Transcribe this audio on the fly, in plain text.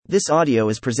This audio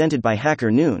is presented by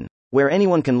Hacker Noon, where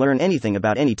anyone can learn anything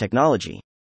about any technology.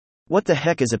 What the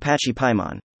heck is Apache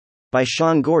Paimon? By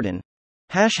Sean Gordon.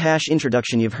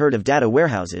 Introduction. You've heard of data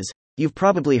warehouses, you've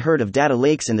probably heard of data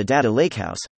lakes and the data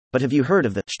lakehouse, but have you heard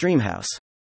of the stream house?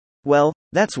 Well,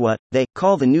 that's what they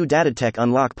call the new data tech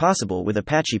unlock possible with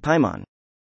Apache Paimon.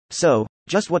 So,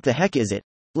 just what the heck is it?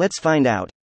 Let's find out.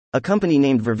 A company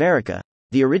named Ververica,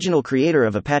 the original creator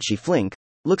of Apache Flink,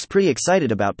 looks pretty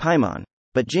excited about Paimon,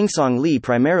 but Jingsong Li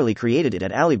primarily created it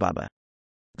at Alibaba.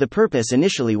 The purpose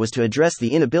initially was to address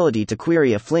the inability to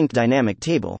query a Flink dynamic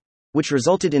table, which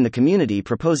resulted in the community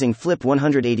proposing Flip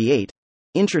 188,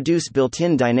 introduce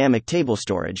built-in dynamic table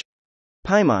storage.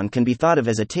 Paimon can be thought of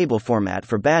as a table format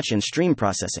for batch and stream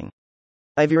processing.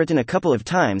 I've written a couple of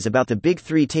times about the big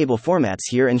three table formats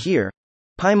here and here.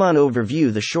 Paimon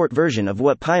overview. The short version of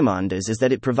what Paimon does is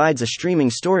that it provides a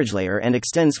streaming storage layer and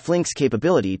extends Flink's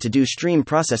capability to do stream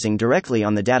processing directly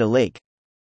on the data lake.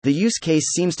 The use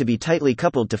case seems to be tightly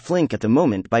coupled to Flink at the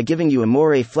moment by giving you a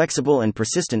more flexible and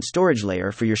persistent storage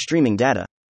layer for your streaming data.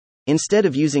 Instead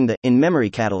of using the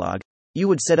in-memory catalog, you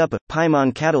would set up a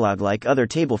Paimon catalog like other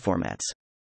table formats.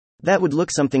 That would look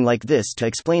something like this. To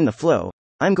explain the flow,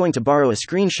 I'm going to borrow a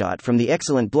screenshot from the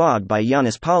excellent blog by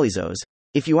Yannis Polizos.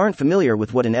 If you aren't familiar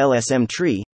with what an LSM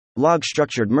tree, log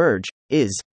structured merge,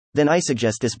 is, then I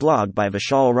suggest this blog by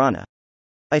Vishal Rana.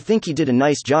 I think he did a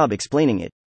nice job explaining it.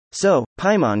 So,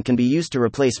 Paimon can be used to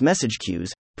replace message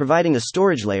queues, providing a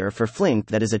storage layer for Flink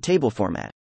that is a table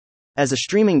format. As a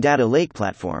streaming data lake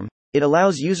platform, it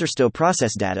allows users to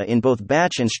process data in both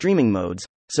batch and streaming modes,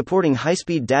 supporting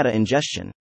high-speed data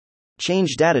ingestion,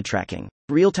 change data tracking,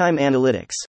 real-time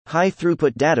analytics,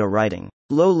 high-throughput data writing,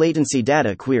 low-latency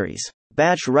data queries,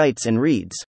 batch writes and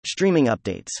reads, streaming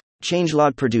updates,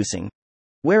 changelog producing.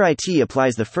 Where IT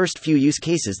applies. The first few use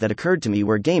cases that occurred to me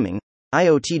were gaming,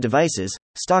 IoT devices,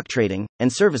 stock trading,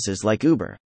 and services like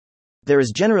Uber. There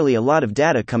is generally a lot of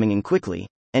data coming in quickly,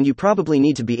 and you probably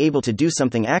need to be able to do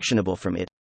something actionable from it.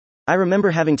 I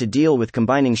remember having to deal with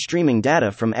combining streaming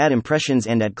data from ad impressions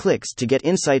and ad clicks to get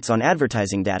insights on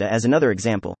advertising data as another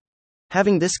example.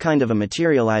 Having this kind of a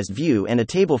materialized view and a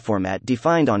table format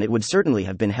defined on it would certainly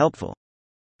have been helpful.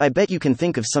 I bet you can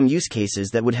think of some use cases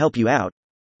that would help you out.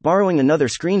 Borrowing another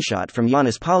screenshot from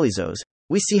Yannis Polizos,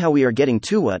 we see how we are getting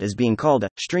to what is being called a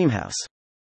stream house.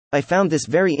 I found this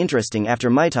very interesting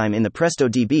after my time in the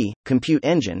PrestoDB, compute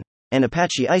engine, and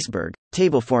Apache Iceberg,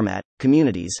 table format,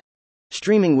 communities.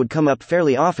 Streaming would come up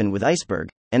fairly often with Iceberg,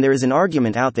 and there is an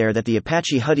argument out there that the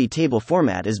Apache Hudi table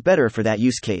format is better for that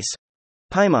use case.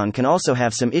 Paimon can also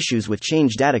have some issues with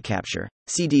change data capture,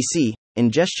 CDC,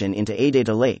 ingestion into a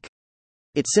data lake.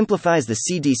 It simplifies the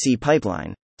CDC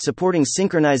pipeline, supporting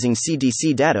synchronizing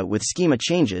CDC data with schema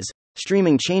changes,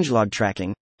 streaming changelog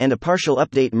tracking, and a partial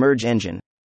update merge engine.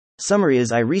 Summary.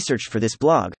 As I researched for this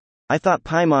blog, I thought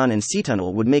Paimon and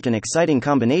cTunnel would make an exciting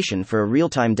combination for a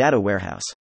real-time data warehouse.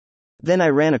 Then I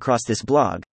ran across this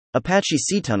blog, Apache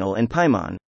cTunnel and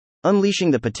Paimon,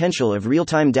 unleashing the potential of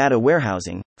real-time data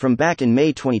warehousing, from back in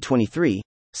May 2023,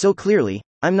 so clearly,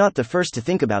 I'm not the first to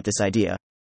think about this idea.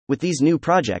 With these new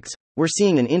projects, we're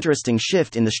seeing an interesting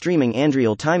shift in the streaming and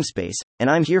real-time space, and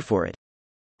I'm here for it.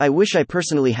 I wish I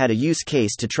personally had a use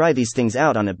case to try these things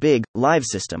out on a big, live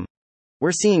system.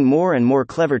 We're seeing more and more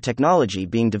clever technology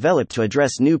being developed to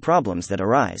address new problems that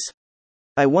arise.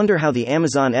 I wonder how the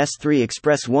Amazon S3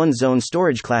 Express One Zone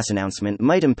Storage class announcement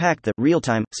might impact the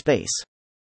real-time space.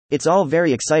 It's all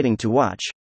very exciting to watch.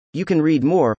 You can read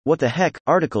more what the heck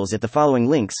articles at the following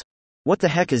links. What the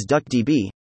heck is DuckDB?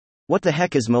 What the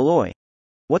heck is Malloy?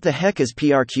 What the heck is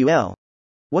PRQL?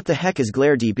 What the heck is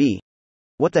GlareDB?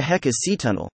 What the heck is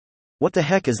cTunnel? What the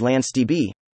heck is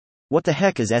LanceDB? What the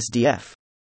heck is SDF?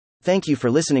 Thank you for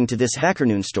listening to this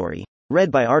HackerNoon story,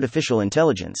 read by Artificial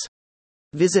Intelligence.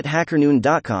 Visit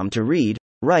hackernoon.com to read,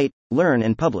 write, learn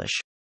and publish.